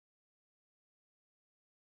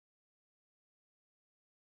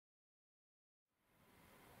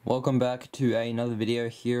Welcome back to another video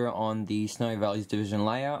here on the Snowy Valleys Division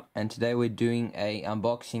layout, and today we're doing a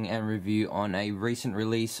unboxing and review on a recent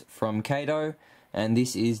release from Kato, and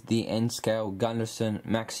this is the N Gunderson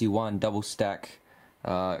Maxi-1 double stack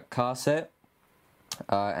car set,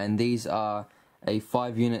 and these are a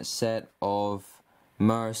 5-unit set of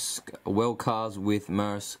Maersk well cars with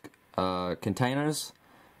Maersk containers.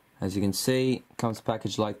 As you can see, it comes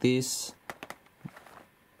packaged like this.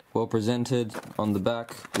 Well presented. On the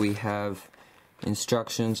back we have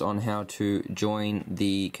instructions on how to join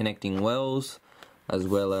the connecting wells, as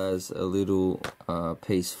well as a little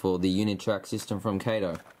piece for the Unitrack system from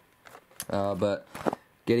Kato. But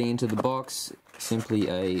getting into the box, simply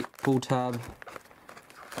a pull tab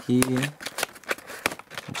here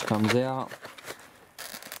which comes out,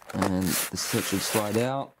 and the set should slide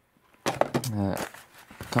out.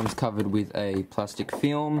 Comes covered with a plastic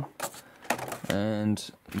film.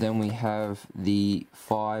 And then we have the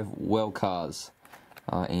 5 well cars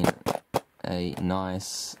in a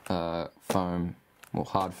nice foam, or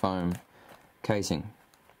hard foam casing.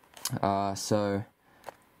 So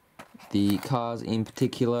the cars in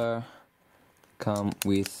particular come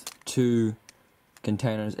with 2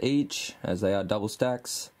 containers each, as they are double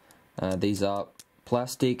stacks. These are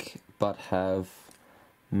plastic but have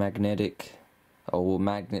magnets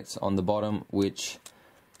on the bottom which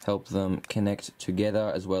help them connect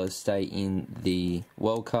together as well as stay in the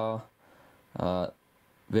well car.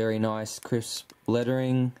 Very nice crisp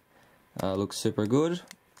lettering, looks super good.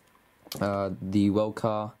 The well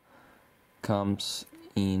car comes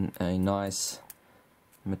in a nice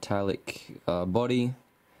metallic body,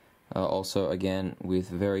 also again with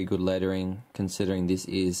very good lettering considering this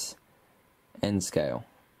is N scale.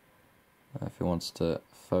 If it wants to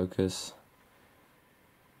focus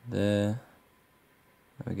there.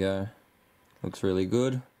 There we go. Looks really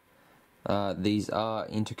good. These are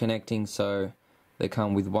interconnecting, so they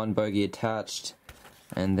come with 1 bogie attached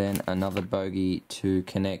and then another bogie to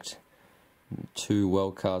connect 2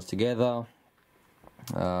 well cars together,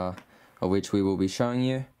 of which we will be showing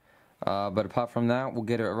you. But apart from that, we'll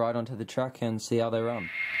get it right onto the track and see how they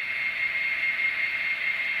run.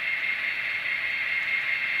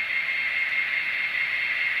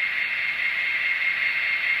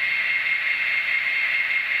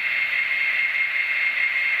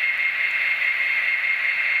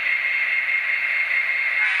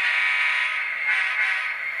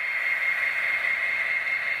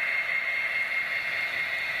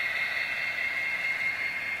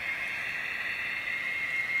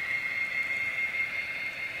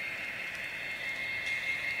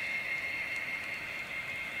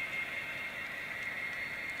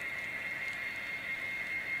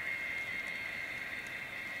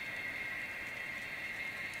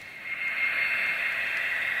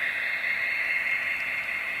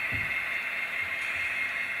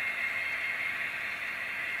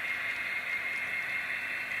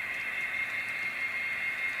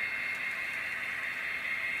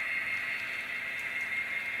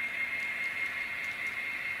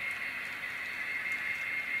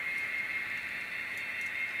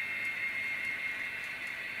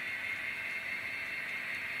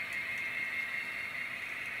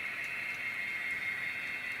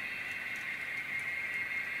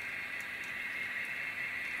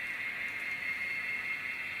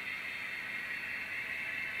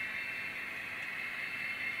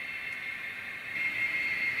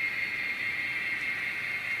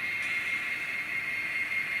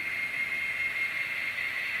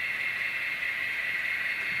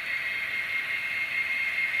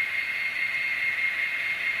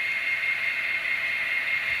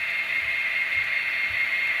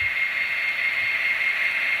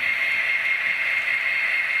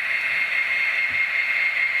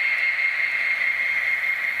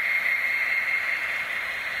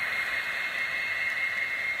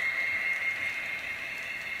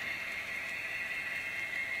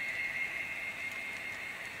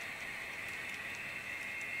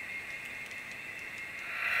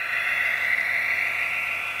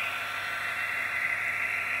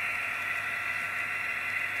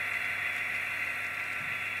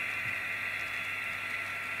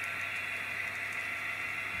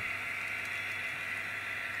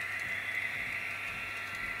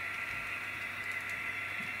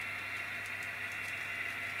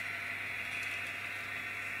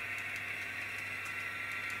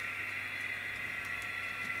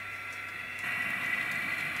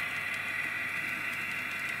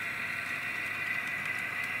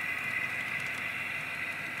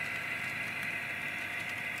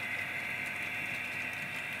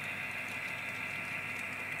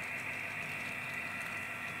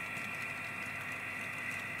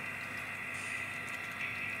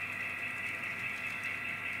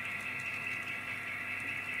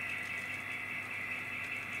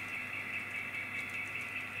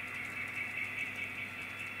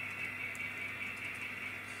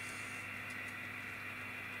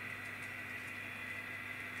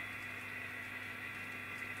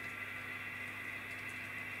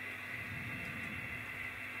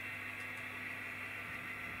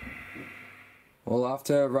 Well,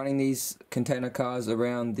 after running these container cars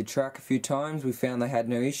around the track a few times, we found they had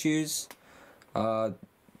no issues.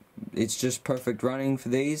 It's just perfect running for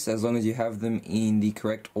these, as long as you have them in the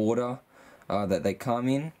correct order that they come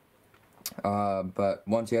in. But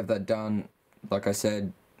once you have that done, like I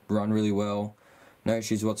said, run really well, no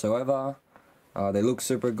issues whatsoever. They look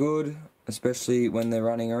super good, especially when they're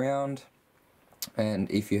running around.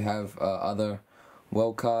 And if you have other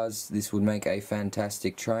well cars, this would make a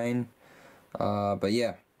fantastic train. But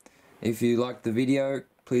yeah, if you liked the video,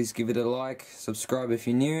 please give it a like, subscribe if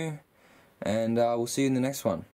you're new, and we'll see you in the next one.